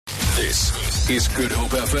This is Good Hope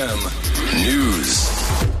FM News.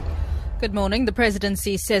 Good morning. The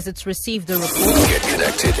presidency says it's received the report Get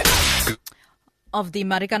connected. of the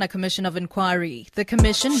Marikana Commission of Inquiry. The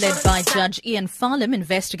commission, led by Judge Ian Farlam,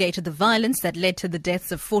 investigated the violence that led to the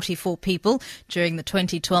deaths of 44 people during the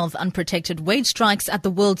 2012 unprotected wage strikes at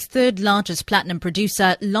the world's third largest platinum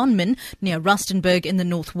producer, Lonmin, near Rustenburg in the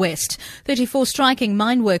northwest. 34 striking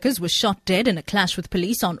mine workers were shot dead in a clash with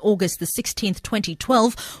police on August the 16th,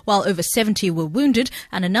 2012, while over 70 were wounded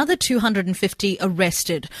and another 250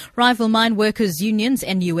 arrested. Rival mine workers unions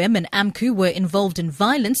NUM and AMCU were involved in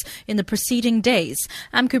violence in the preceding days.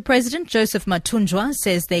 AMCU President Joseph Matunjwa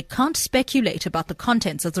says they can't speculate about the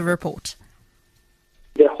contents of the report.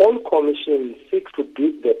 The whole commission seeks to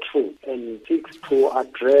dig the truth and seeks to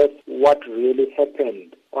address what really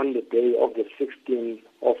happened on the day of the 16th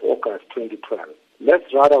of August 2012.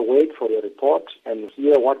 Let's rather wait for the report and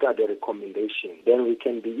hear what are the recommendations. Then we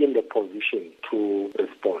can be in the position to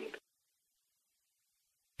respond.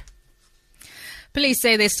 Police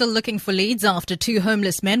say they're still looking for leads after two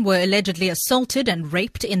homeless men were allegedly assaulted and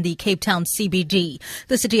raped in the Cape Town CBD.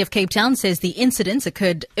 The city of Cape Town says the incidents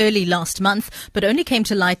occurred early last month, but only came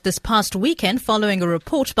to light this past weekend following a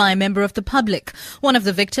report by a member of the public. One of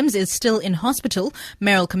the victims is still in hospital.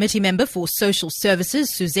 Mayoral Committee Member for Social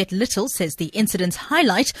Services, Suzette Little, says the incidents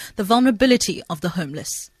highlight the vulnerability of the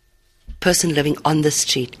homeless. Person living on the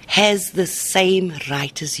street has the same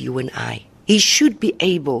right as you and I. He should be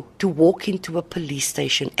able to walk into a police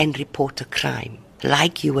station and report a crime,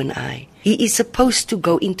 like you and I. He is supposed to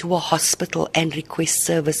go into a hospital and request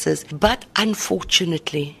services, but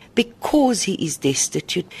unfortunately, because he is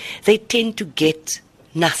destitute, they tend to get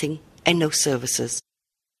nothing and no services.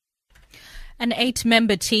 An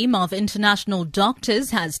 8-member team of international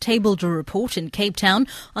doctors has tabled a report in Cape Town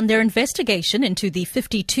on their investigation into the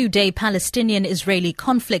 52-day Palestinian-Israeli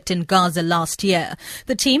conflict in Gaza last year.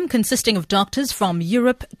 The team, consisting of doctors from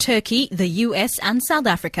Europe, Turkey, the US and South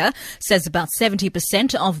Africa, says about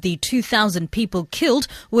 70% of the 2,000 people killed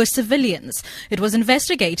were civilians. It was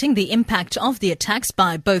investigating the impact of the attacks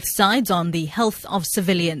by both sides on the health of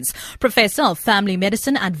civilians. Professor of Family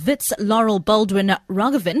Medicine at Wits, Laurel Baldwin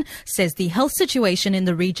Raghavan, says the health situation in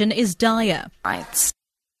the region is dire.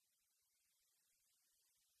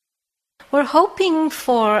 We're hoping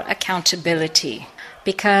for accountability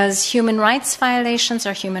because human rights violations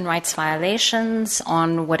are human rights violations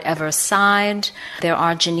on whatever side. There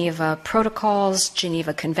are Geneva protocols,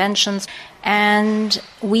 Geneva conventions, and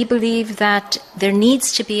we believe that there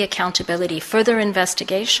needs to be accountability, further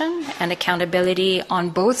investigation and accountability on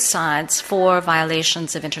both sides for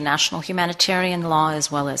violations of international humanitarian law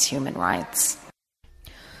as well as human rights.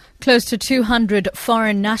 Close to 200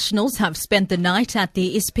 foreign nationals have spent the night at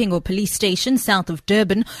the Ispingo police station south of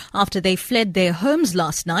Durban after they fled their homes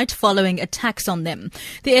last night following attacks on them.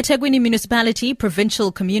 The eThekwini Municipality,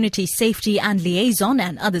 Provincial Community Safety and Liaison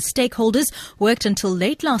and other stakeholders worked until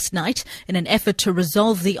late last night in an effort to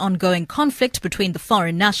resolve the ongoing conflict between the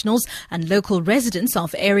foreign nationals and local residents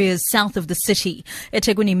of areas south of the city.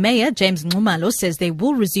 eThekwini Mayor James Nxumalo says they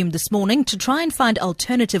will resume this morning to try and find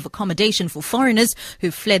alternative accommodation for foreigners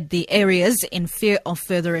who fled the areas in fear of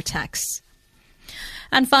further attacks.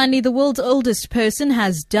 And finally, the world's oldest person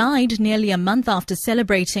has died nearly a month after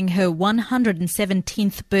celebrating her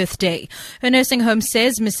 117th birthday. Her nursing home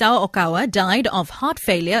says Misao Okawa died of heart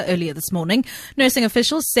failure earlier this morning. Nursing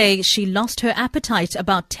officials say she lost her appetite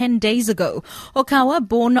about 10 days ago. Okawa,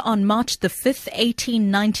 born on March the 5th,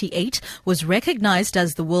 1898, was recognized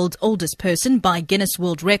as the world's oldest person by Guinness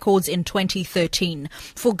World Records in 2013.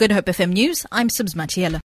 For Good Hope FM News, I'm Sibs Matiela.